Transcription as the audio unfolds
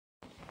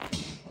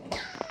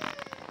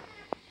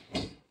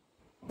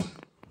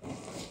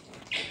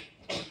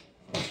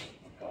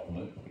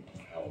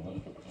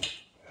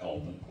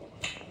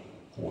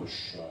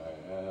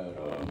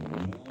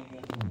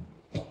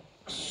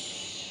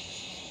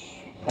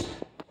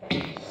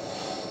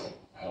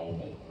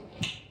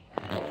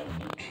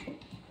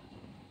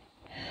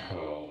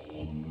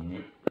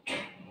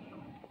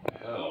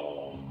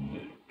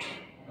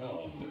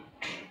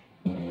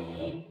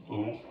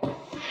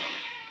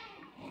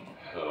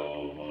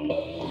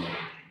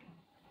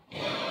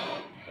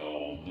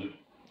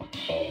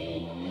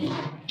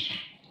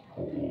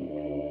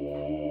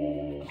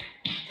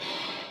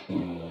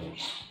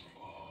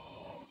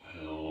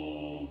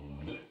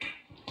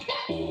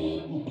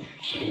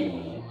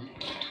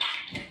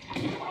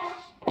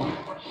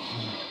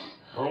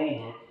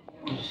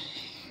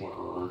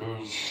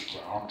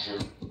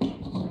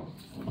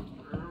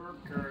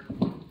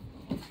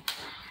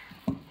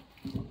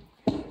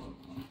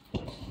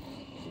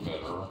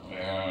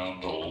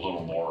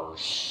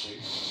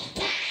safe.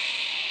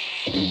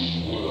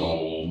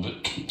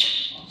 Helmet.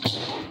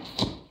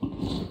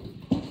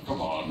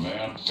 Come on,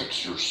 man,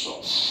 fix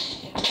yourself.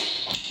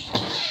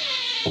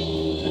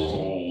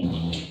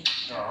 Helmet.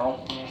 Now,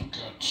 I've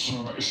got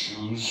some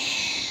issues.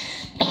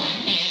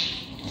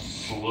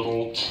 It's a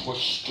little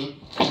twisted.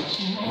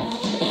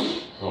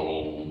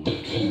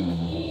 Helmet.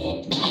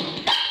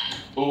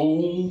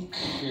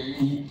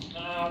 Okay,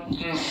 now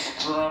just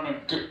trying to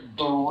get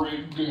the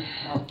rig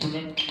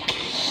happening.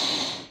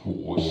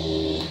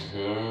 We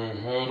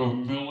had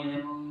 $1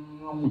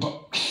 million.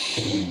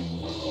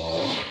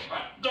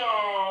 Hot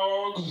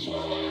dogs!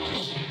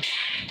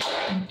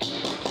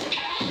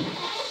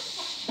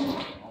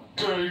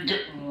 Okay,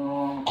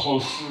 getting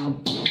closer.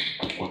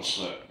 What's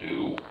that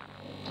do?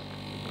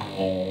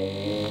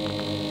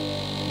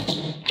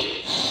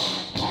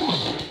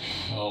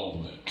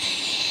 Helmets.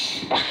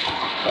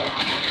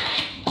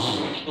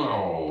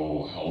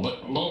 Oh,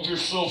 helmet. Move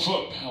yourself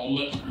up,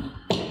 helmet.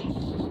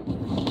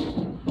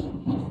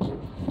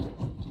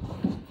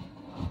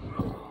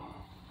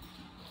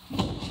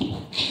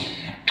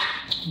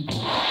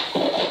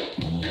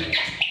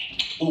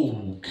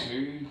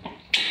 Okay.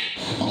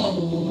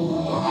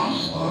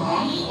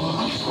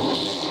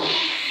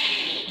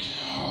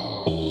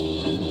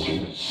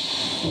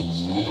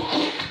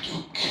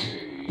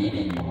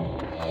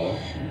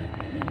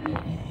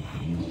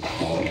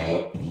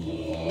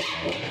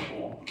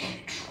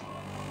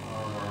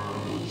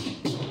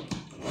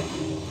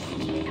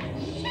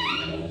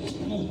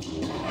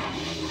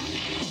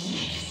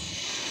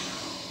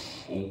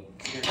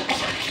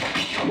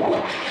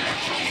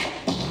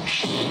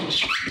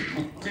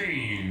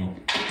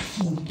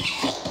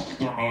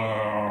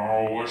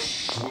 I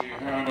wish we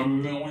had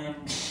 $1 million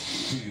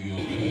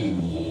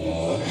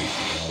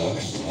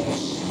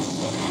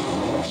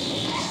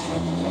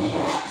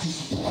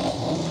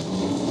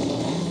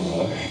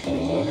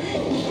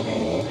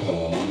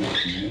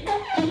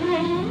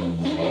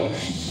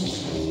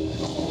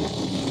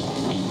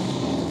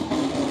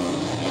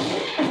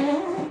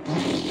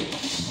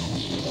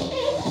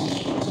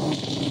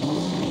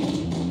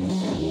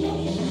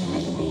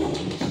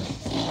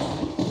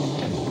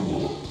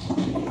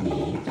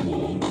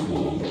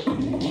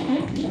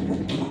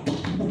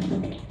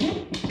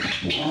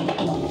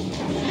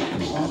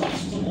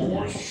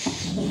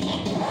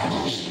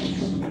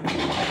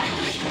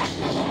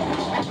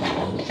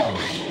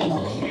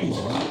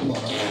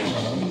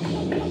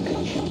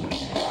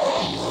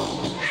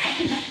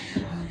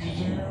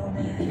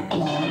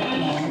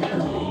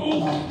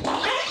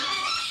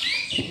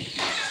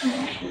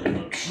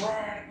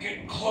Try to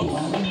get close.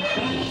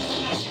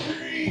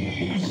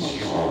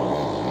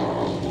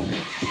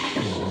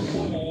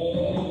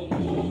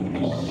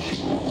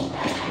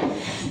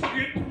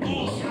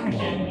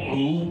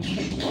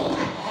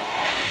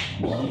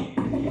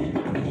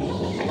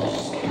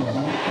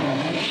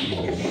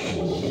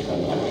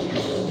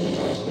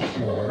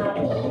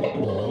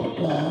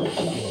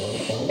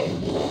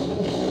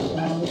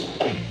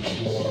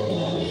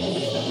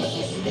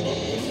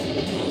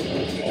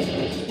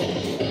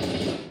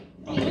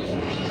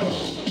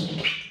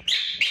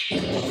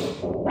 Get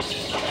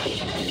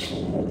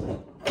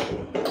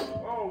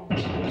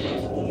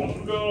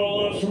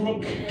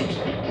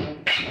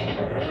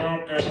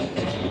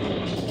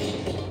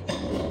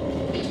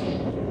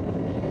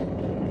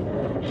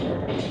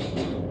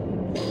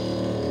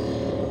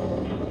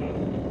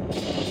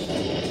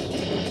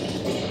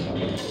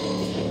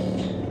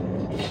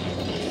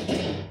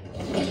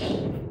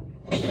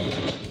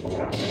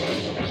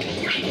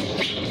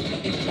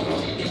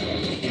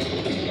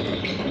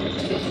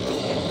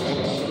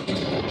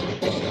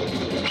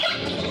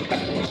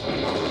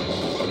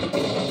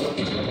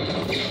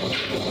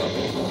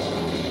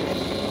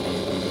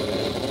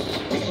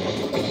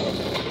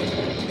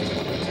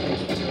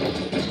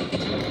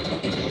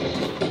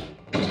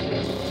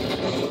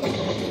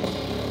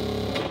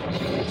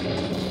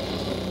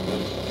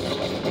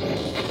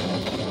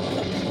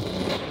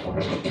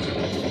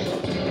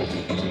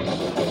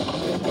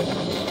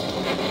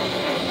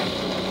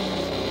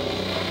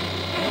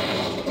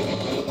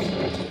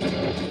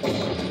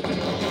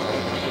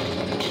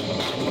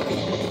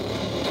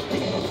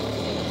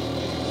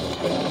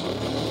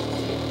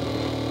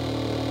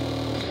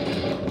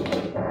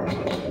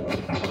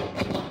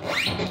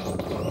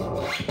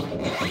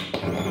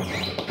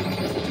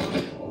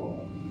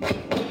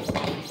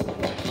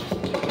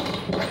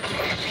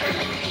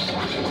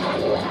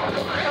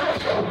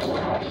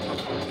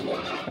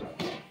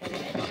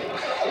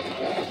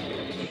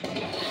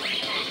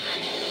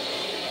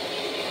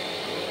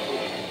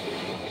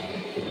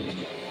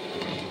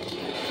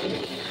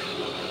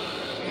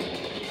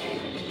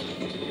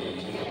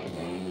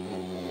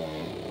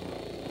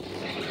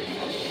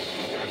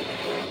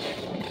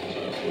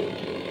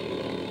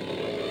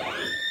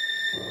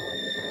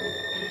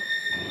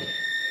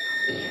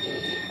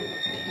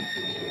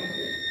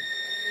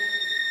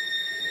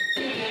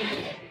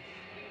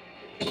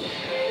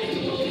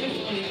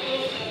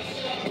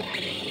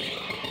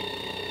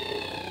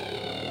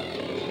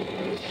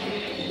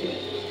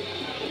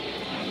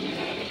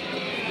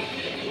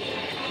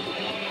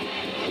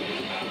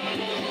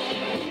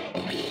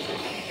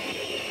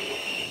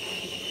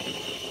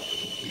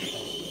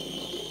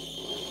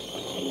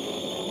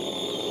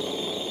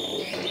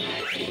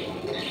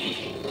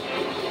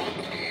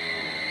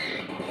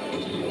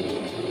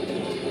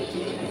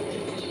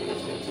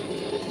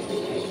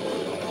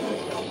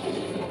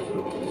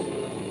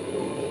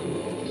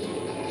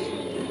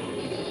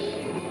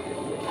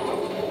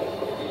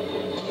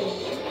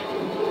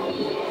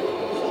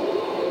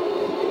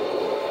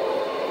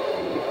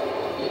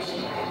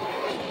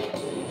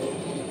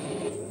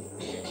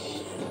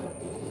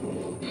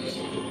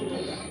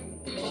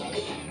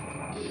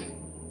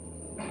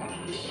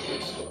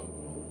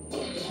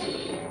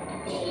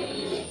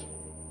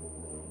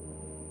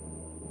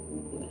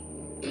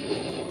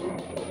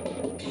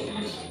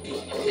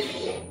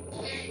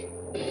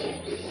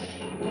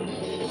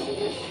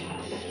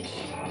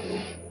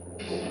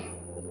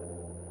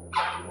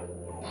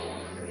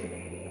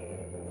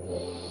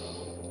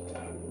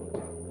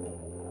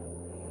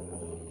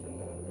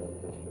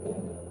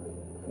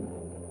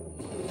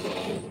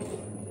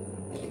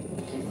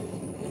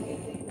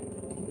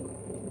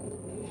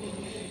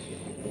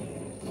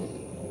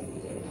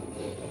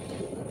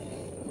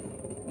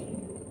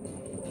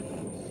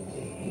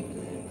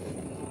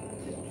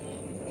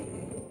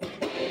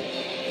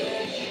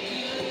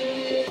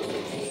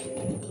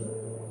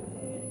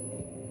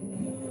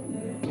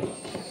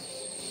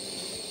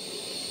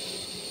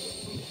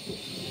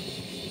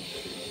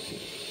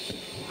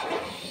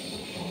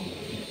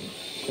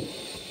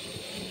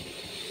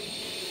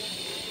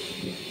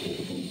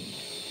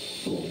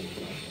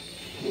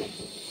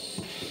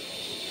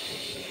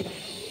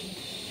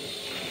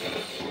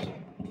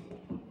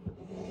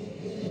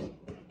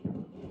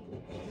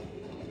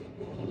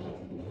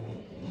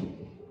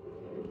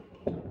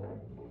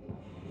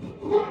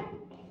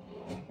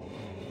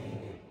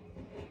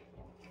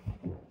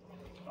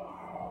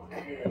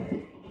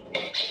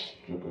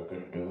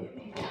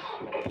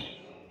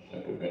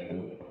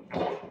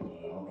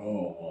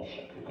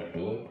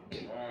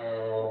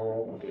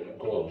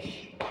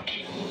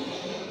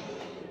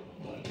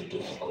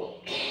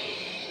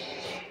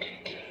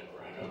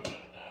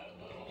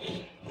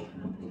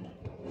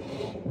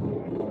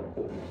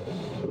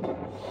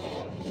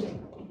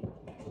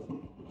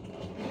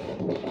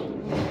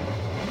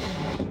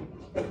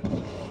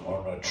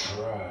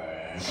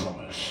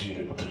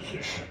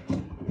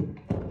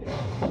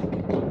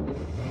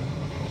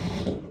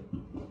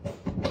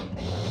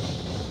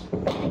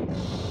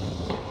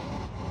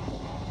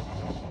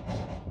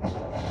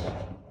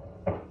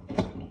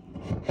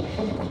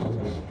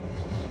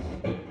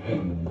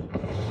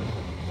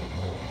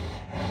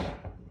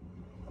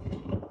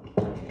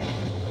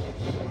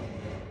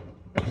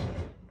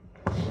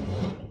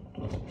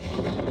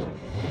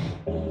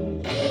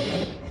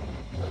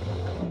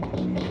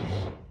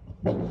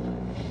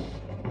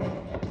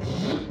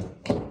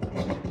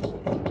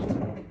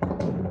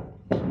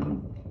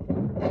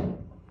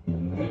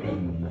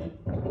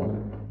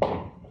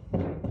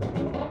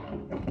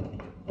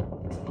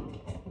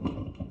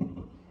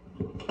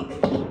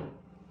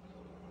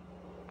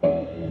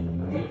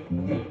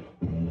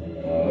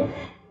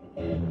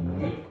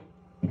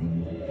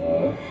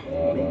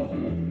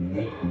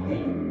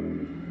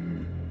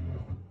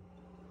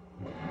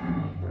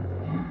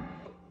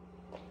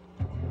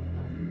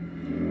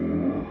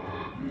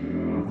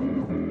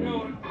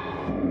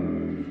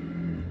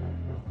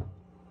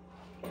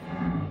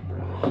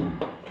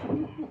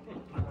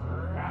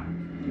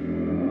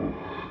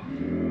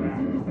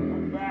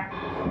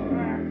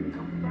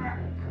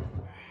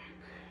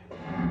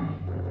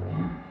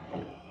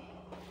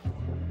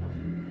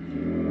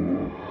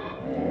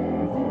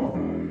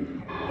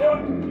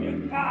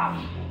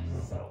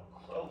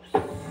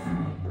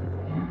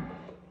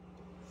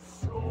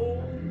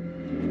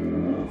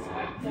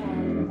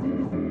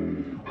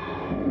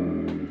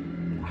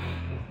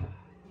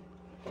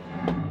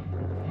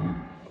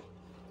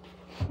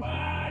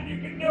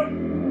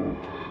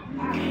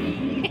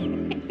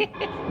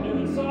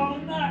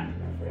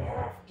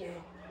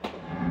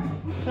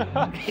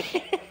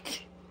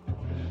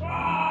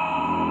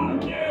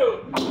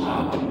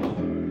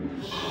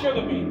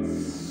Sugar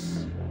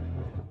beets.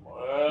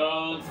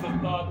 Well, it's the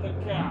thought that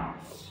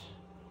counts.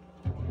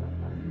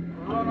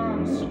 Run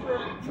on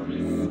straight pretty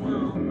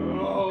soon.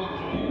 Oh,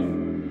 jeez.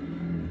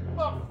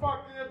 What the fuck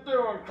are you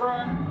doing,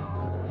 Crank?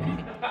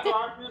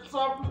 Talk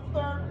yourself in the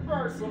third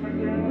person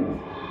again.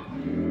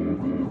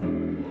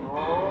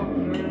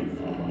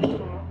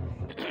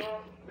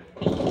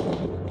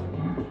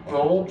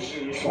 Oh,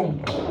 jeez. Oh,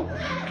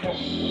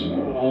 jeez.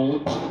 Oh,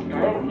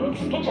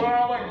 that's the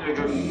valley you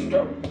just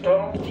stepped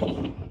down.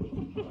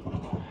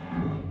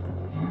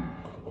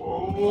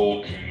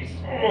 Oh, jeez.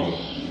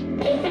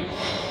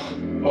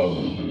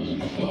 Oh,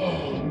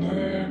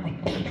 man.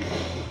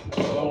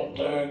 Oh,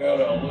 dang, I got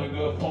a leg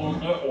up on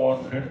that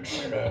one, didn't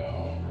you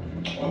now?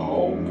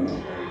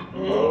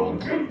 Oh,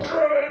 keep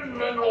trying,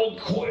 then we'll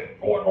quit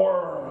when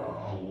we're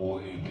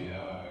way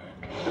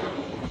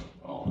behind.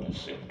 Oh, I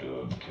seem to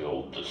have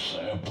killed the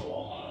sample.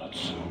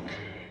 That's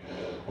okay.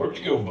 Where'd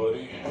you go,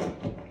 buddy?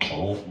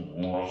 Oh,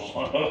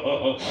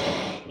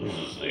 this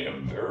is the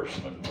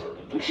embarrassment part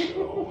of the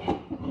show.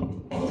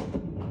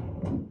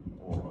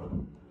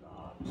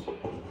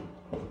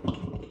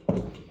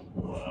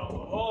 Well,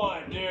 the whole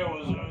idea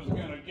was I was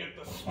going to get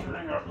the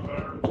string up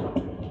there.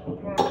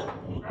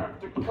 I have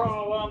to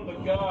call on the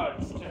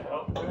gods to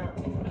help them.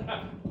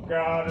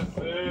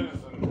 Goddesses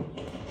and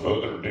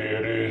other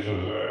deities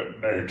of that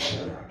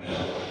nature.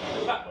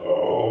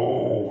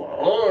 Oh,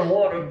 all I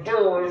want to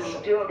do is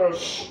get a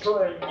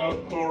string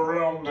up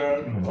around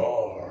that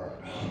bar.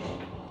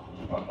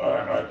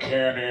 And I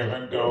can't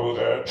even go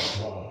that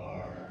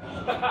far.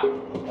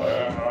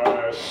 And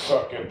I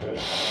suck at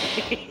this.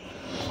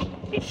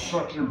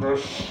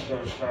 Succubus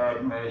has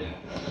had me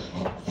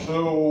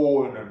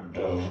so in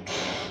doubt.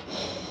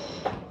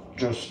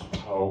 Just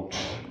pout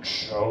and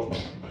shout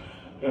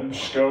and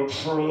scout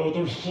for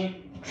other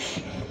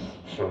things.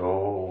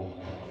 So,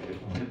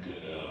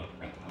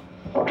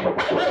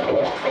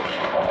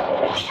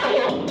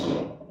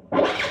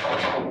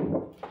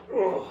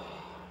 oh,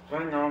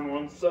 hang on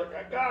one sec.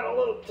 I got a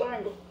little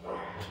tangle.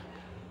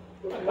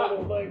 There's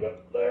another leg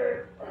up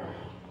there.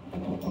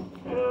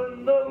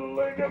 Another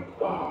leg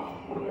up. Oh,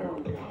 there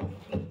we go.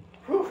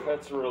 Whew,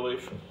 that's a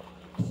relief.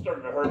 It's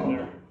starting to hurt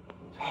there.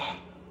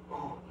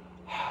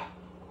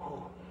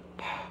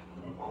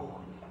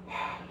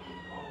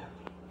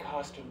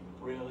 Costume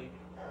really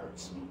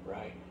hurts me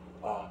right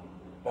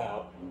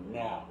about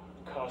now.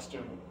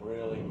 Costume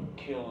really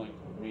killing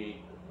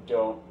me.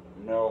 Don't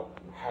know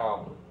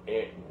how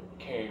it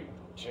came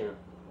to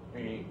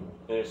be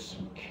this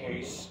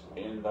case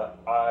in the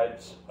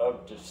Ides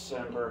of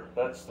December.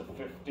 That's the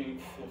 15th,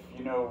 if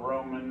you know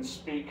Roman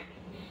speak.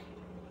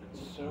 And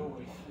so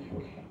we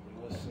think.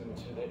 Listen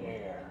to the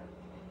air.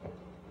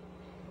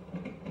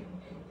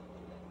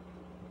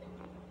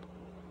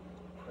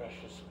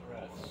 Precious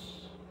breaths.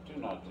 Do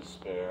not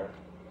despair.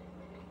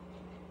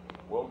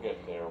 We'll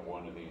get there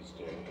one of these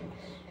days.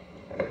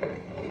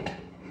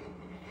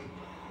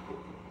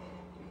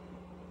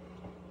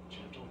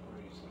 Gentle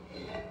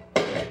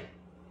breezes.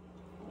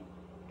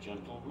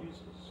 Gentle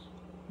breezes.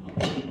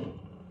 There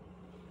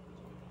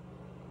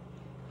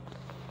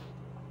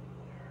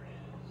it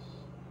is.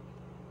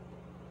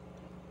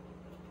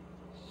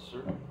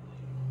 Certainly.